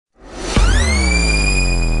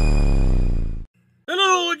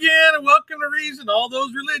welcome the reason all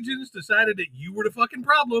those religions decided that you were the fucking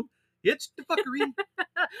problem. It's the fuckery.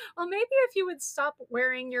 Well, maybe if you would stop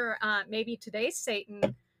wearing your maybe today's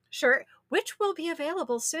Satan shirt, which will be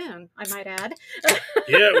available soon, I might add.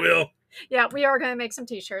 Yeah, it will. Yeah, we are going to make some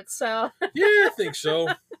t-shirts, so Yeah, I think so.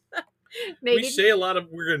 maybe We say we're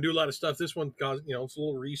going to do a lot of stuff. This one, it's a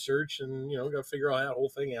little research, and we got to figure all that whole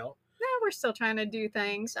thing out. no, we're still trying to do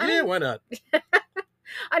things. Yeah, why not?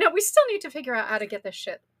 I know we still need to figure out how to get this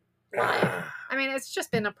shit live. I mean, it's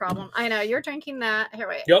just been a problem. I know you're drinking that. Here,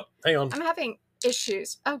 wait. Yep, hang on. I'm having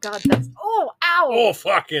issues. Oh God, that's ow! Oh,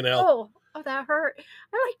 fucking hell! Oh, that hurt.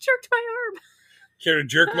 I jerked my arm. Care to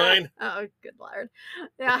jerk mine? Oh, good Lord.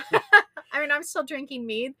 Yeah. I mean, I'm still drinking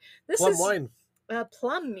mead. This Plum is wine.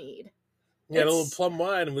 Plum mead. Yeah, a little plum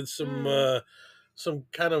wine with some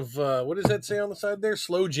kind of what does that say on the side there?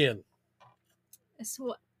 Slow gin.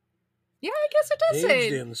 So, yeah, I guess it does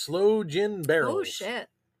Aged say in slow gin barrels. Oh shit.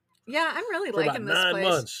 Yeah, I'm really for liking about this 9 place.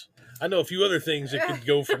 months. I know a few other things that could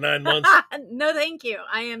go for 9 months. No, thank you.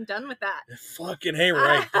 I am done with that. Fucking hey,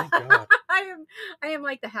 right? Thank God. I am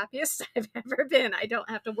like the happiest I've ever been. I don't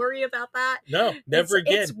have to worry about that. No, never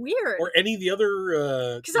again. It's weird. Or any of the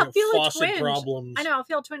other I'll feel faucet a twinge. problems. I know. I'll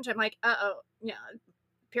feel a twinge. I'm like, yeah,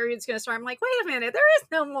 period's gonna start. I'm like, wait a minute, there is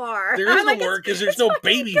no more. There is no more because there's no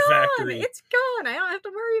baby gone. factory. It's gone. I don't have to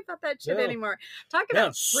worry about that shit anymore. Talk now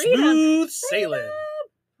about freedom. Smooth sailing.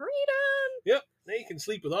 Freedom. Yep. Now you can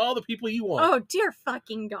sleep with all the people you want. Oh dear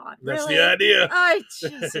fucking God. That's really? the idea. Oh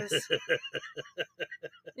Jesus.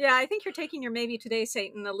 Yeah, I think you're taking your maybe today,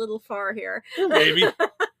 Satan, a little far here. Maybe.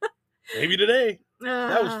 Maybe today.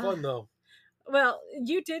 That was fun though. Well,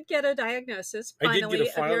 you did get a diagnosis finally I did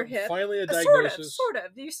get of your hip. finally a diagnosis. Sort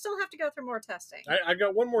of. You still have to go through more testing. I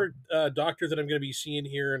got one more doctor that I'm going to be seeing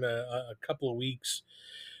here in a couple of weeks,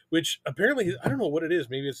 which apparently, I don't know what it is.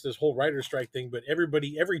 Maybe it's this whole writer strike thing, but every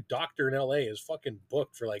doctor in LA is fucking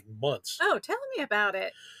booked for like months. Oh, tell me about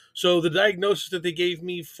it. So the diagnosis that they gave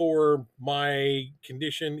me for my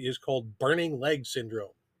condition is called burning leg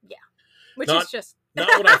syndrome. Yeah. Which is just... Not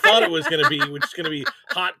what I thought it was going to be, which is going to be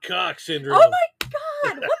hot cock syndrome. Oh my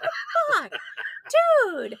God, what the fuck?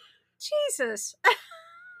 Dude, Jesus.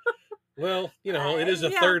 Well, it is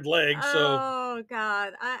a third leg, so. Oh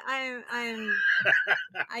God, I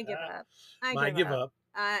give up. I give up.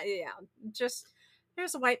 Yeah, just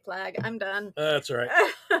here's a white flag. I'm done. That's all right.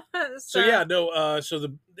 So yeah, no. So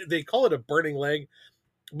they call it a burning leg,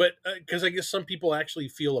 but because I guess some people actually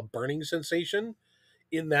feel a burning sensation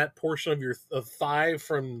in that portion of your thigh,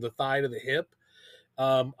 from the thigh to the hip.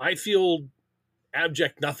 I feel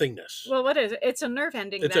abject nothingness. Well, what is it? It's a nerve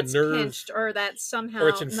ending that's pinched, or that's somehow, or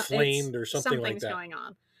it's inflamed, or something like that. Something's going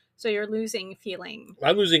on. So you're losing feeling.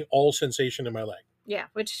 I'm losing all sensation in my leg. Yeah,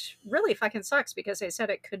 which really fucking sucks because they said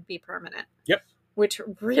it could be permanent. Yep. Which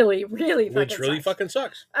really fucking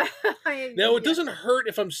sucks. Now, it doesn't hurt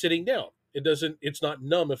if I'm sitting down. It's not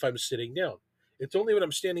numb if I'm sitting down. It's only when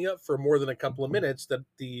I'm standing up for more than a couple of minutes that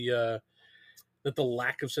the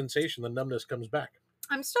lack of sensation, the numbness, comes back.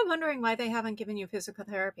 I'm still wondering why they haven't given you physical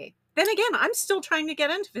therapy. Then again, I'm still trying to get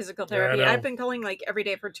into physical therapy. I've been calling like every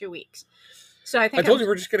day for 2 weeks. So I think I told you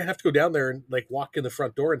we're just going to have to go down there and like walk in the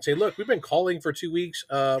front door and say, "Look, we've been calling for 2 weeks.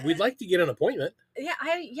 We'd like to get an appointment." Yeah,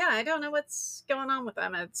 I don't know what's going on with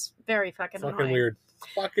them. It's very fucking annoying. Weird.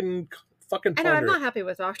 Fucking I know, I'm not happy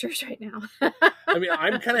with doctors right now. I mean,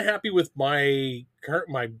 I'm kind of happy with my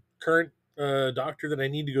current doctor that I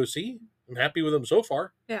need to go see. I'm happy with him so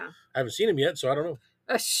far. Yeah. I haven't seen him yet, so I don't know.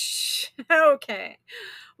 Okay.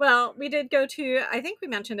 Well, we did go to, I think we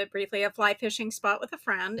mentioned it briefly, a fly fishing spot with a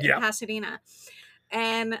friend in Pasadena.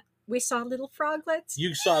 And we saw little froglets.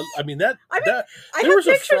 You saw, I mean, I have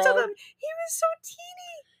pictures of him. He was so teeny.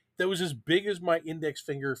 That was as big as my index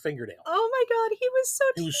fingernail. Oh my God, he was so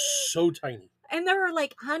teeny. He was so tiny. And there were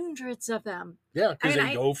like hundreds of them. Yeah, because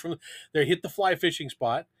they hit the fly fishing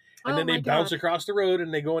spot, and then they bounce across the road,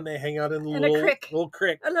 and they go and they hang out in a little creek. A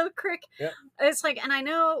little creek. Yeah. It's like, and I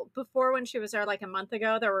know before when she was there like a month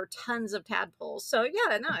ago, there were tons of tadpoles. So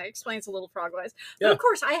yeah, no, it explains the little froglegs. Yeah. But of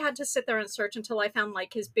course, I had to sit there and search until I found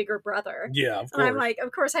like his bigger brother. Yeah, of course. And I'm like,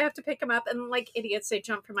 of course, I have to pick him up, and like idiots, they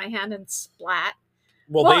jump from my hand and splat.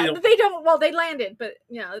 Well, they don't. Well, they landed, but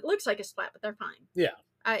it looks like a splat, but they're fine. Yeah.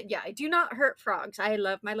 I do not hurt frogs. I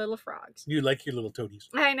love my little frogs. You like your little toadies.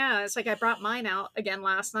 I know. It's like I brought mine out again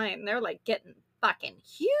last night, and they're like getting fucking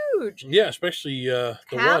huge. Yeah, especially the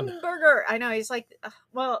hamburger. I know. He's like,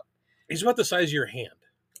 he's about the size of your hand.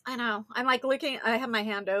 I know. I'm like looking. I have my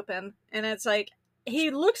hand open, and it's like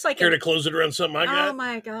he looks like. Care to close it around something I got? Oh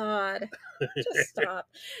my God! Just stop.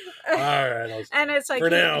 All right. And it's like for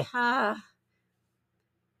now.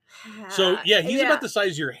 So yeah, he's about the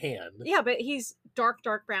size of your hand. Yeah, but he's dark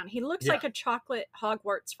brown. He looks like a chocolate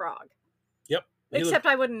Hogwarts frog. Yep. Except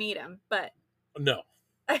I wouldn't eat him, but no.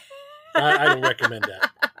 I don't recommend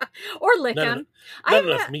that. Or lick him. Not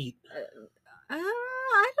enough meat. I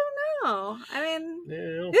don't know. I mean, yeah,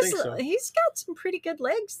 I don't think so. He's got some pretty good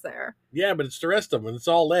legs there. Yeah, but it's the rest of them. It's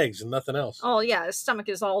all legs and nothing else. Oh, yeah. His stomach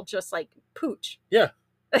is all just like pooch. Yeah.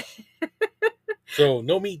 So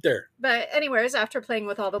no meat there. But anyways, after playing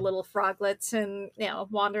with all the little froglets and,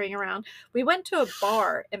 wandering around, we went to a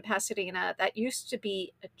bar in Pasadena that used to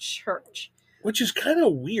be a church. Which is kind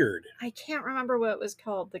of weird. I can't remember what it was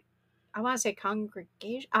called. I want to say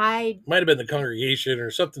congregation. Might have been the congregation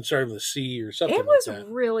or something starting with a C or something. It was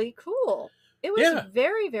really cool. It was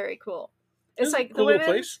very, very cool. It's like cool the women's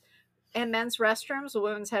place. And men's restrooms. The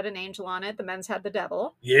women's had an angel on it. The men's had the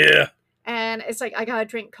devil. Yeah. And it's like I got a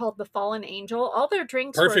drink called the Fallen Angel. All their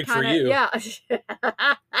drinks perfect were for you. Yeah.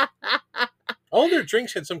 All their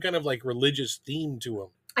drinks had some kind of like religious theme to them.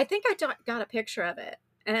 I think I got a picture of it,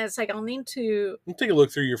 and it's like I'll need to take a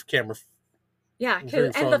look through your camera. Yeah, and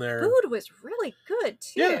the food was really good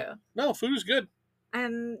too. Yeah, no, food was good.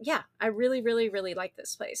 And yeah, I really, really, really like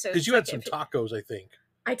this place. Because you had some tacos, I think.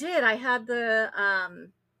 I did. I had the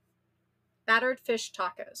battered fish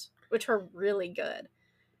tacos, which were really good.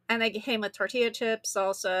 And they came with tortilla chips,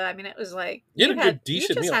 salsa. I mean, it was like you had a good,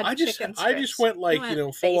 decent meal. I just went like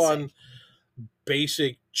full on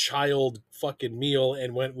basic child fucking meal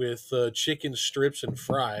and went with chicken strips and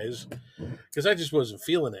fries because I just wasn't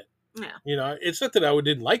feeling it. Yeah, it's not that I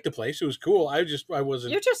didn't like the place. It was cool. I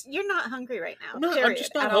wasn't. You're not hungry right now. No, I'm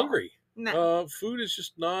just not hungry. No, food is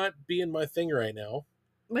just not being my thing right now.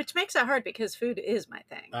 Which makes it hard because food is my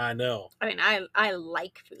thing. I know. I mean, I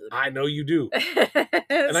like food. I know you do.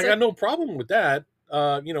 And I got no problem with that.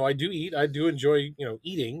 I do eat. I do enjoy,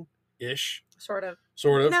 eating-ish. Sort of.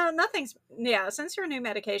 No, nothing's... Yeah, since your new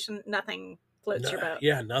medication, nothing floats your boat.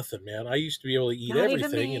 Yeah, nothing, man. I used to be able to eat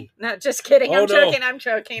everything. No, just kidding. I'm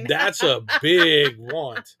joking. That's a big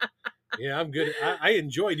want. Yeah, I'm good. I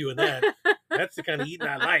enjoy doing that. That's the kind of eating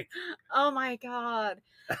I like. Oh, my God.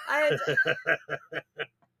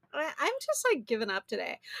 I'm just like giving up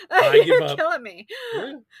today. You're killing me.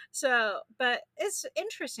 Yeah. So, but it's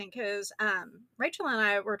interesting because Rachel and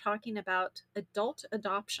I were talking about adult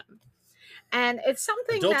adoption, and it's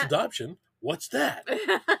something adoption. What's that?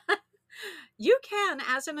 You can,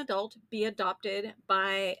 as an adult, be adopted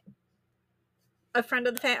by a friend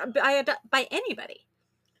of the family, by anybody,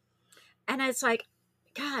 and it's like,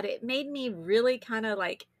 God, it made me really kind of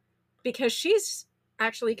like, because she's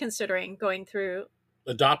actually considering going through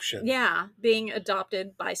adoption. Yeah, being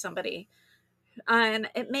adopted by somebody. And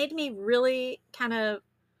it made me really kind of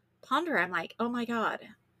ponder. I'm like, oh my God.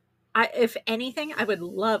 If anything, I would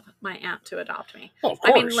love my aunt to adopt me. Oh, of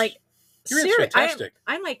course. I mean, like, fantastic.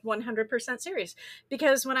 I'm like 100% serious.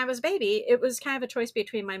 Because when I was a baby, it was kind of a choice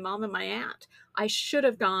between my mom and my aunt. I should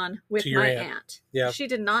have gone with my aunt. Yeah. She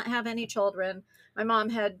did not have any children. My mom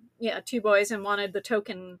had 2 boys and wanted the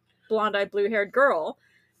token blonde-eyed, blue-haired girl.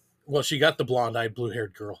 Well, she got the blonde-eyed,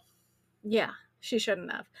 blue-haired girl. Yeah, she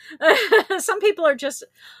shouldn't have. Some people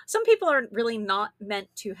are really not meant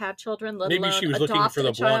to have children, let alone she was looking for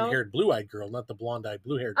the blonde-haired, blue-eyed girl, not the blonde-eyed,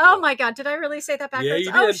 blue-haired girl. Oh my God, did I really say that backwards? Yeah,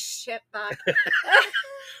 you did. Oh shit, Buck.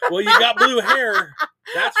 Well, you got blue hair.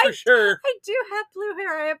 That's for sure. I do have blue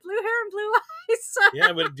hair. I have blue hair and blue eyes.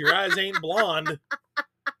 Yeah, but your eyes ain't blonde.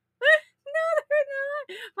 No, they're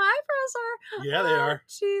not. My eyebrows are. Yeah, they are.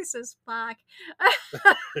 Jesus, fuck.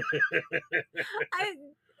 I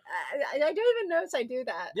don't even notice I do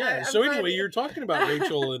that. Yeah. So anyway, you're talking about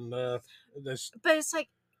Rachel and this. But it's like,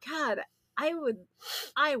 God,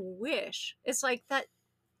 I wish. It's like that.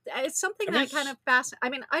 It's something that kind of fascinates. I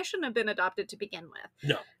mean, I shouldn't have been adopted to begin with.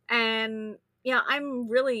 No. And yeah, I'm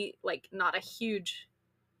really like not a huge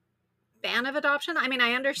fan of adoption. I mean,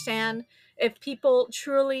 I understand if people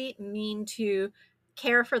truly mean to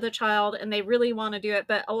care for the child and they really want to do it,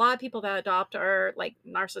 but a lot of people that adopt are like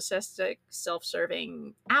narcissistic,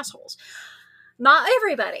 self-serving assholes. Not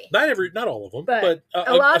everybody. Not all of them, but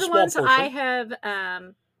a lot of the ones portion I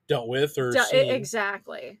have dealt with or seen.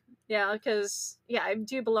 Exactly. Yeah, because I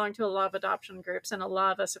do belong to a lot of adoption groups, and a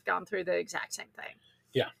lot of us have gone through the exact same thing.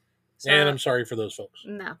 Yeah, so, and I'm sorry for those folks.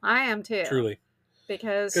 No, I am too. Truly.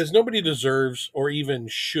 Because nobody deserves or even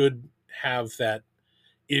should have that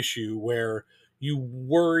issue where you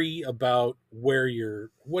worry about where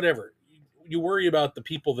you're, whatever. You worry about the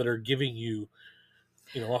people that are giving you,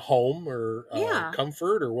 a home or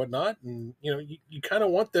comfort or whatnot. And, you kind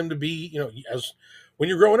of want them to be, as when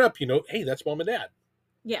you're growing up, hey, that's mom and dad.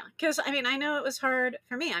 Yeah, because I mean, I know it was hard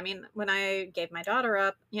for me. I mean, when I gave my daughter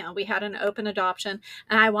up, we had an open adoption,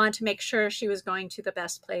 and I wanted to make sure she was going to the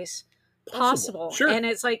best place possible. Sure. And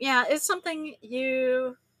it's like, yeah, it's something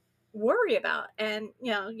you worry about. And,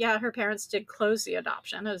 yeah, her parents did close the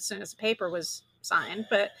adoption as soon as the paper was signed,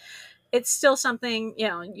 but it's still something,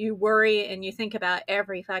 you worry and you think about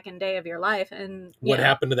every fucking day of your life. And what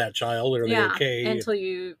happened to that child? Are they okay? Until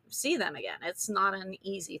you see them again. It's not an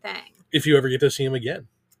easy thing. If you ever get to see them again.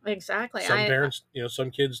 Exactly. Some parents,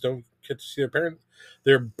 some kids don't get to see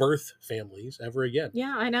their birth families ever again.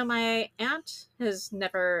 Yeah, I know my aunt has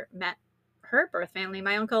never met her birth family,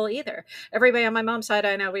 my uncle either. Everybody on my mom's side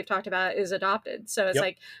I know we've talked about is adopted. So it's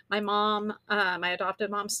like my mom, my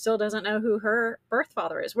adopted mom still doesn't know who her birth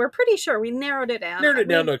father is. We're pretty sure we narrowed it down. To a couple of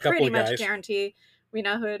guys. Pretty much guarantee we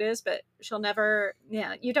know who it is, but she'll never,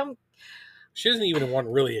 you don't. She doesn't even want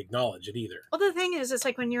to really acknowledge it either. Well, the thing is, it's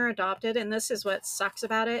like when you're adopted, and this is what sucks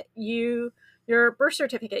about it, your birth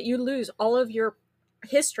certificate, you lose all of your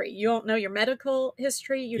history. You don't know your medical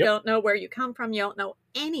history. You don't know where you come from. You don't know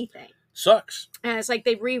anything. Sucks. And it's like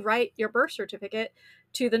they rewrite your birth certificate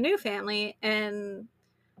to the new family, and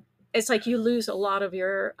it's like you lose a lot of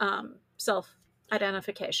your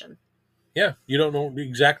self-identification. Yeah, you don't know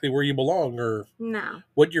exactly where you belong or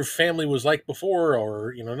what your family was like before,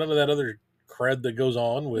 or none of that other cred that goes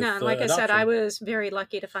on with like adoption. I said, I was very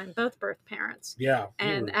lucky to find both birth parents. Yeah.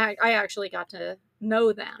 And I actually got to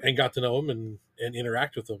know them. And got to know them and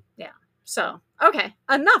interact with them. Yeah. So, okay,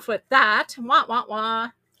 enough with that. Wah, wah, wah.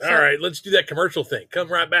 All right, let's do that commercial thing. Come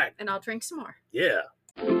right back. And I'll drink some more. Yeah.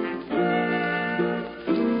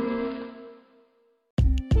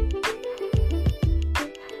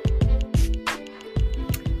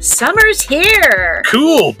 Summer's here.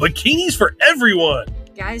 Cool. Bikinis for everyone.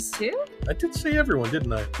 Guys, too? I did say everyone,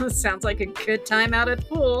 didn't I? Sounds like a good time out at the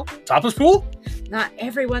pool. Topless pool? Not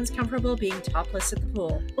everyone's comfortable being topless at the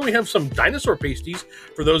pool. Well, we have some dinosaur pasties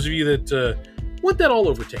for those of you that want that all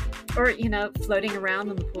over tape. Or, floating around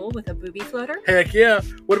in the pool with a booby floater. Heck yeah.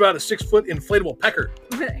 What about a 6-foot inflatable pecker?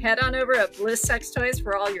 Head on over to Bliss Sex Toys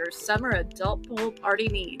for all your summer adult pool party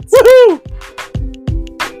needs. Woohoo!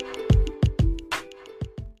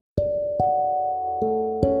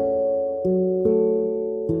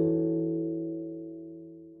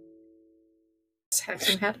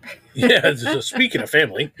 Saxon had a birthday. Yeah, speaking of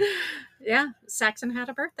family. Yeah, Saxon had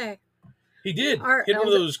a birthday. He did. He had one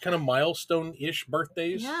of those kind of milestone-ish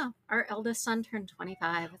birthdays. Yeah, our eldest son turned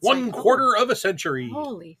 25. It's One quarter of a century.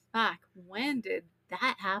 Holy fuck, when did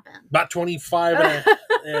that happen? About 25,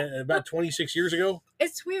 about 26 years ago.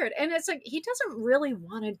 It's weird. And it's like, he doesn't really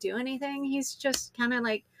want to do anything. He's just kind of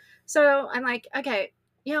like, so I'm like, okay,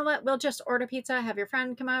 you know what? We'll just order pizza, have your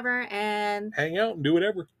friend come over and hang out and do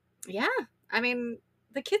whatever. Yeah. I mean,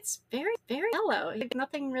 the kid's very, very mellow.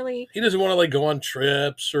 Nothing really. He doesn't want to go on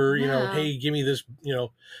trips or, hey, give me this,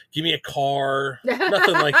 give me a car.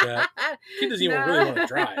 Nothing like that. He doesn't even really want to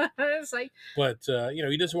drive. It's like, but,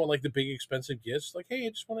 he doesn't want the big expensive gifts. Like, hey, I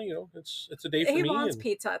just want to, it's a day for me. He wants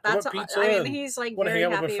pizza. That's pizza. I mean, he's like, want to hang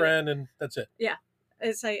out with a friend and that's it. Yeah.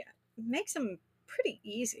 It's like, makes him pretty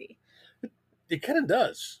easy. It kind of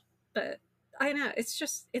does. But I know.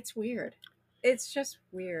 It's weird. It's just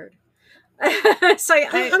weird. So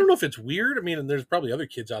I don't know if it's weird. I mean, and there's probably other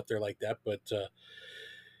kids out there like that, but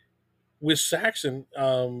with Saxon,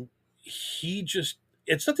 it's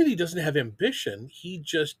not that he doesn't have ambition. He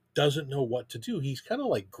just doesn't know what to do. He's kind of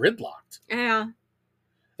like gridlocked. Yeah. And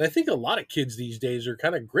I think a lot of kids these days are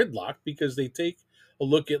kind of gridlocked because they take a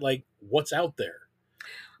look at what's out there.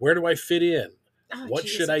 Where do I fit in? Oh, what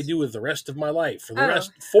Jesus. should I do with the rest of my life? For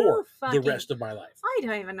the rest of my life. I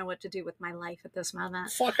don't even know what to do with my life at this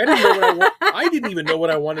moment. Fuck, I didn't even know what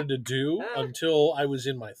I wanted to do until I was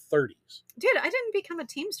in my 30s. Dude, I didn't become a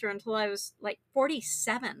Teamster until I was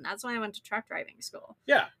 47. That's when I went to truck driving school.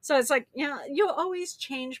 Yeah. So it's like, you always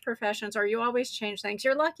change professions or you always change things.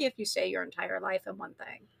 You're lucky if you stay your entire life in one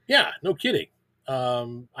thing. Yeah, no kidding.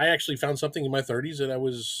 I actually found something in my 30s that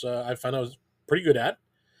I found I was pretty good at.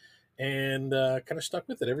 And kind of stuck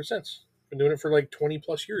with it ever since. Been doing it for 20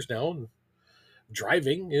 plus years now. And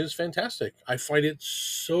driving is fantastic. I find it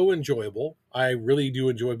so enjoyable. I really do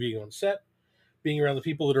enjoy being on set, being around the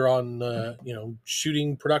people that are on,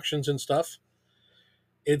 shooting productions and stuff.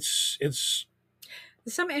 It's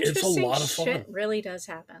some interesting a lot of fun. Shit really does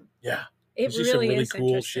happen. Yeah. It really is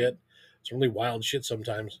cool shit. Some really wild shit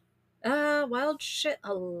sometimes. Wild shit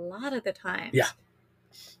a lot of the time. Yeah.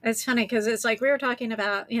 It's funny because it's like we were talking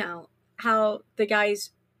about, how the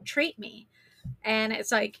guys treat me. And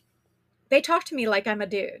it's like they talk to me like I'm a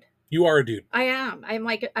dude. You are a dude. I am. I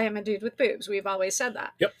am a dude with boobs. We've always said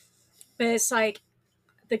that. Yep. But it's like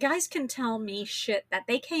the guys can tell me shit that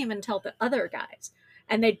they can't even tell the other guys.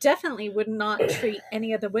 And they definitely would not treat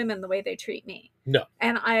any of the women the way they treat me. No.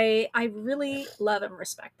 And I really love and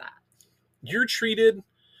respect that. You're treated,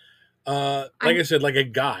 I said, like a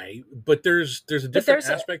guy, but there's a different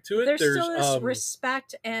aspect to it. There's still this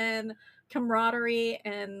respect and camaraderie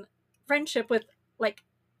and friendship with like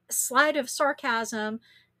a slide of sarcasm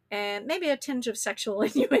and maybe a tinge of sexual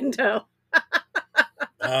innuendo.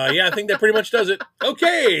 Yeah, I think that pretty much does it.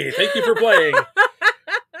 Okay, thank you for playing.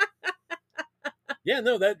 Yeah,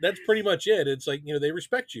 no, that's pretty much it. It's like, they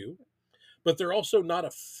respect you, but they're also not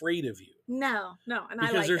afraid of you. No, and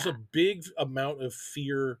because there's a big amount of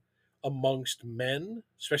fear amongst men,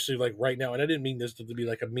 especially like right now. And I didn't mean this to be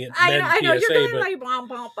like a men I know, PSA, you're but like blah,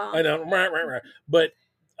 blah, blah. I know, but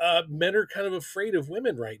men are kind of afraid of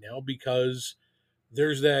women right now because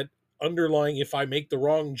there's that underlying, if I make the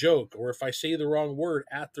wrong joke or if I say the wrong word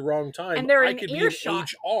at the wrong time, and they're I could earshot.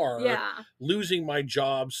 Be in HR, losing my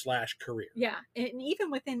job / career. Yeah, and even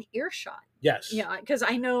within earshot. Yes. Yeah, because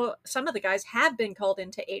I know some of the guys have been called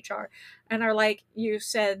into HR and are like, you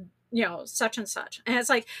said, such and such. And it's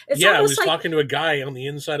like, I was talking to a guy on the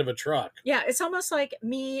inside of a truck. Yeah, it's almost like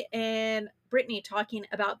me and Brittany talking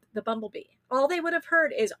about the Bumblebee. All they would have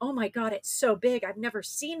heard is, oh my God, it's so big. I've never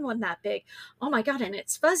seen one that big. Oh my God, and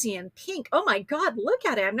it's fuzzy and pink. Oh my God, look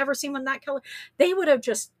at it. I've never seen one that color. They would have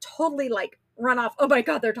just totally like run off. Oh my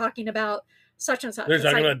God, they're talking about such and such. They're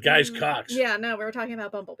talking about guys' cocks. Yeah, no, we were talking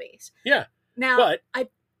about bumblebees. Yeah. Now, but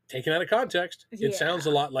taken out of context, it sounds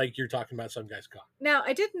a lot like you're talking about some guy's cock. Now,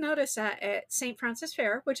 I did notice that at St. Francis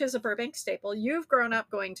Fair, which is a Burbank staple. You've grown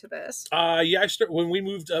up going to this. Yeah, when we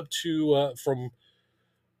moved up to from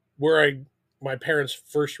where my parents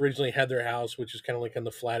first originally had their house, which is kind of like in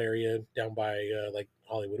the flat area down by like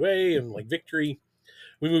Hollywood Way and like Victory.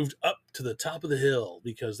 We moved up to the top of the hill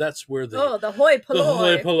because that's where the hoi polloi. The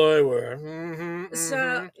hoi polloi were.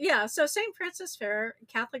 Mm-hmm. So St. Francis Fair,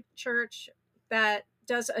 Catholic church that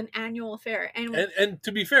does an annual fair, and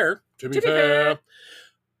to be fair,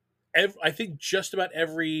 I think just about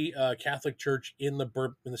every Catholic church in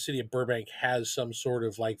the city of Burbank has some sort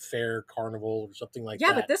of like fair, carnival, or something like that.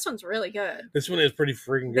 Yeah, but this one's really good. This one is pretty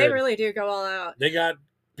freaking good. They really do go all out. They got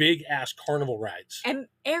big ass carnival rides, and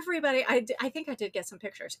everybody. I think I did get some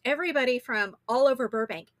pictures. Everybody from all over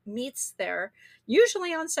Burbank meets there.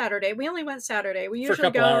 Usually on Saturday. We only went Saturday. We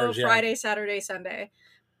usually go hours, Friday, Saturday, Sunday.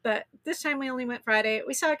 But this time we only went Friday.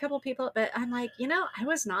 We saw a couple people, but I'm like, I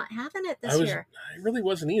was not having it this year. I really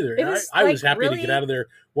wasn't either. I was happy to get out of there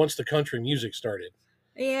once the country music started.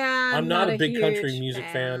 Yeah, I'm not a big country music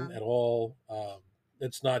fan at all.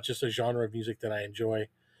 It's not just a genre of music that I enjoy.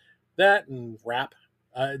 That and rap,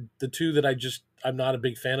 the two that I'm not a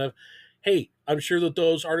big fan of. Hey, I'm sure that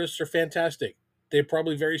those artists are fantastic. They're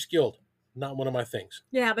probably very skilled. Not one of my things.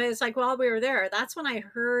 Yeah, but it's like while we were there, that's when I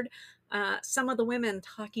heard some of the women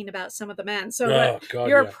talking about some of the men. So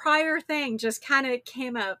your prior thing just kind of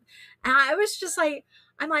came up. And I was just like,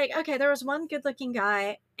 I'm like, okay, there was one good looking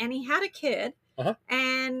guy and he had a kid.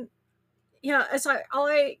 And, it's like all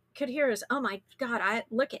I could hear is, oh my God, I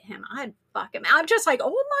look at him. I'd fuck him. I'm just like,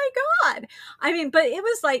 oh my God. I mean, but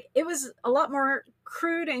it was a lot more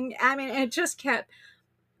crude. And I mean, it just kept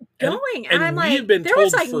going. And I'm like, there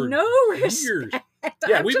was like no respect.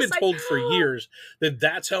 Yeah, we've been told for years that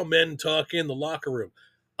that's how men talk in the locker room.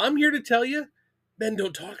 I'm here to tell you, men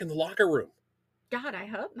don't talk in the locker room. God, I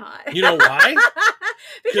hope not. You know why?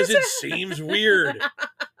 Because it seems weird.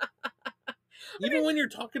 Even when you're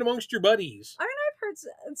talking amongst your buddies. I mean, I've heard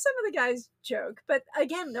some of the guys joke, but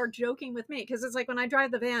again, they're joking with me because it's like when I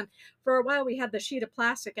drive the van, for a while we had the sheet of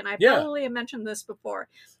plastic, and I probably have mentioned this before.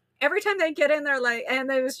 Every time they get in there, like,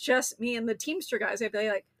 and it was just me and the Teamster guys, they'd be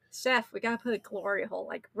like, Steph, we gotta put a glory hole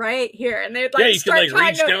like right here, and they'd like you can like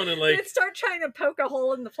reach down and like they'd start trying to poke a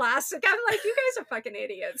hole in the plastic. I'm like, you guys are fucking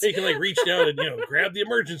idiots. You can like reach down and grab the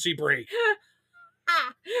emergency brake.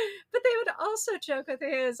 But they would also joke with it.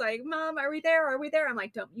 It's like, Mom, are we there? Are we there? I'm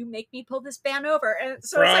like, don't you make me pull this van over. And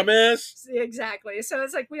so promise. It's like, exactly. So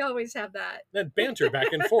it's like we always have that banter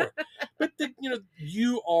back and forth. But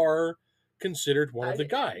you are considered one of the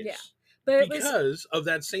guys. Yeah. But because of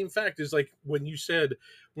that same fact is like when you said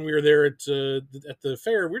when we were there at the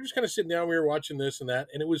fair, we were just kind of sitting down, we were watching this and that,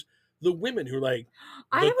 and it was the women who were like,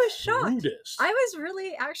 I was shocked. Crudest. I was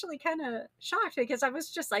really actually kind of shocked because I was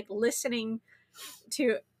just like listening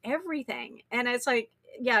to everything, and it's like,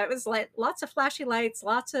 yeah, it was like lots of flashy lights,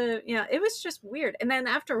 lots of, it was just weird. And then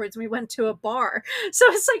afterwards we went to a bar, so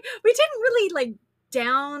it's like we didn't really like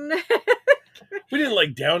down We didn't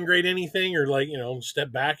like downgrade anything or like,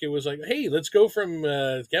 step back. It was like, hey, let's go from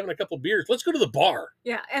having a couple beers. Let's go to the bar.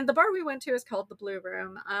 Yeah, and the bar we went to is called the Blue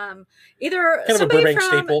Room. Either kind of a Burbank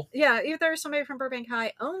staple. Yeah, either somebody from Burbank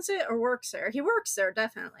High owns it or works there. He works there,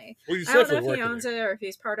 definitely. Well, he's I don't know definitely if he owns working there. it or if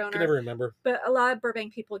he's part owner. I can never remember. But a lot of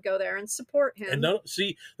Burbank people go there and support him. And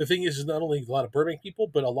the thing is not only a lot of Burbank people,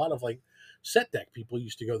 but a lot of like set deck people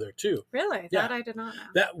used to go there too. Really? Yeah. That I did not know.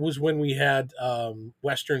 That was when we had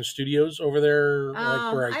Western Studios over there,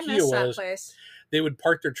 like where I IKEA missed that was. place. They would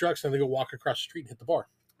park their trucks and they go walk across the street and hit the bar.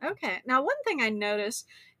 Okay. Now, one thing I noticed,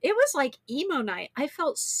 it was like emo night. I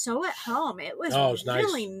felt so at home. It was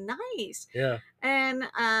really nice. Yeah. And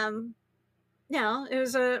it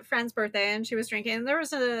was a friend's birthday and she was drinking. And there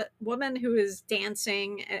was a woman who was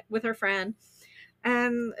dancing with her friend.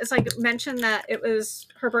 And it's like mentioned that it was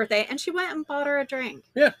her birthday, and she went and bought her a drink.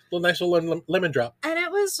 Yeah, a little nice little lemon drop. And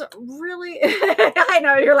it was really, I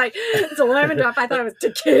know, you're like, it's a lemon drop. I thought it was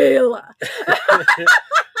tequila.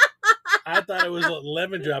 I thought it was a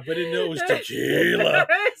lemon drop. I didn't know it was tequila.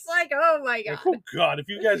 It's like, oh my God. Like, oh God, if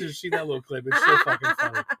you guys have seen that little clip, it's so fucking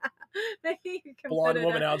funny. Maybe you can blonde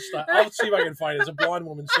woman outside. I'll see if I can find it. It's a blonde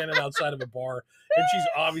woman standing outside of a bar, and she's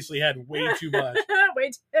obviously had way too much.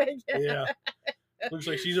 Yeah. Looks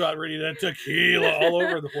like she's about ready to tequila all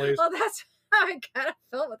over the place. Well, that's how I kind of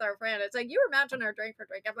felt with our friend. It's like, you were matching her drink for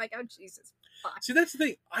drink. I'm like, oh, Jesus. Fuck. See, that's the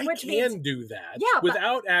thing. I can do that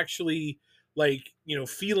without actually, like,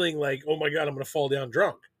 feeling like, oh my God, I'm going to fall down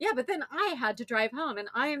drunk. Yeah, but then I had to drive home, and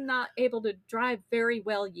I am not able to drive very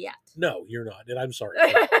well yet. No, you're not. And I'm sorry.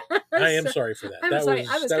 I am sorry for that.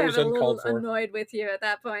 I was kind of a little annoyed with you at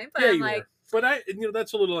that point. But yeah, I'm like, but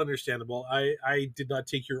that's a little understandable. I did not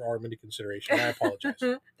take your arm into consideration. I apologize.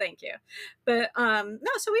 Thank you. But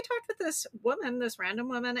so we talked with this woman, this random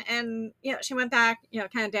woman, and she went back,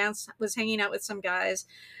 kind of danced, was hanging out with some guys,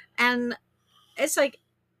 and it's like,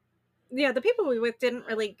 the people we were with didn't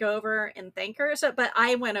really go over and thank her. But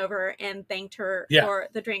I went over and thanked her for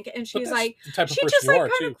the drink. And she's like, she just like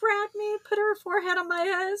kind of grabbed me, put her forehead on my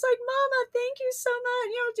head. It's like, Mama, thank you so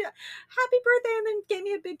much. Happy birthday. And then gave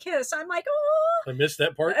me a big kiss. I'm like, oh. I missed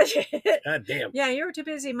that part. God damn. Yeah, you were too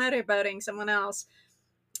busy motorboating someone else.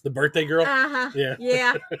 The birthday girl? Uh-huh. Yeah.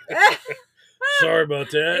 Yeah. Sorry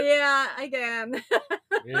about that. Yeah, again.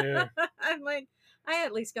 Yeah. I'm like, I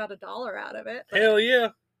at least got $1 out of it. Hell yeah.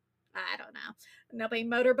 I don't know. Nobody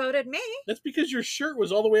motorboated me. That's because your shirt was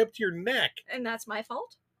all the way up to your neck. And that's my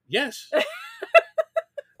fault? Yes.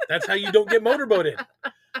 That's how you don't get motorboated.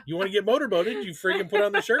 You want to get motorboated, you freaking put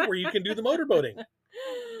on the shirt where you can do the motorboating.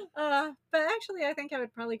 But actually, I think I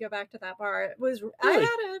would probably go back to that bar. It was, really? I had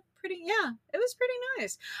it was pretty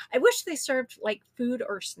nice. I wish they served like food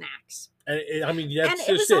or snacks. I mean, that's and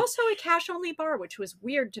it was also a cash-only bar, which was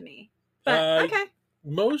weird to me. But okay.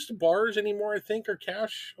 Most bars anymore, I think, are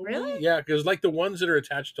cash only. Really? Yeah, because like the ones that are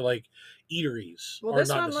attached to like eateries. Well, this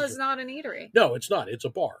one was not an eatery. No, it's not. It's a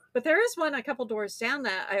bar. But there is one a couple doors down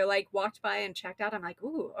that I like walked by and checked out. I'm like,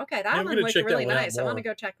 ooh, okay, that one looked really nice. I want to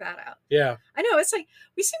go check that out. Yeah. I know. It's like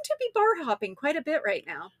we seem to be bar hopping quite a bit right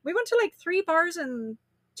now. We went to like 3 bars in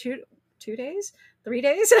 3 days. Well,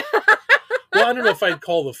 I don't know if I'd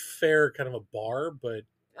call the fair kind of a bar, but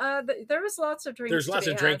there was lots of drinks. There's lots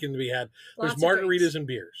of drinking to be had. There's margaritas and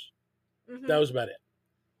beers. Mm-hmm. That was about it.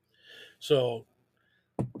 So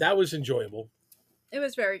that was enjoyable. It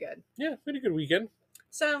was very good. Yeah, pretty good weekend.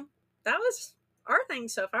 So that was our thing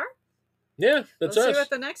so far. Yeah, that's we'll us. See what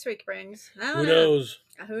the next week brings. Who knows?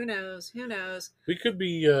 Who knows? We could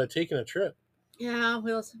be taking a trip. Yeah,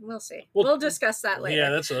 we'll see. We'll discuss that later. Yeah,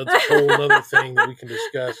 that's a whole other thing that we can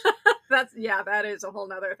discuss. That is a whole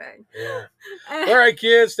nother thing. Yeah. All right,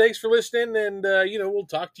 kids. Thanks for listening, and we'll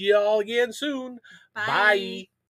talk to you all again soon. Bye.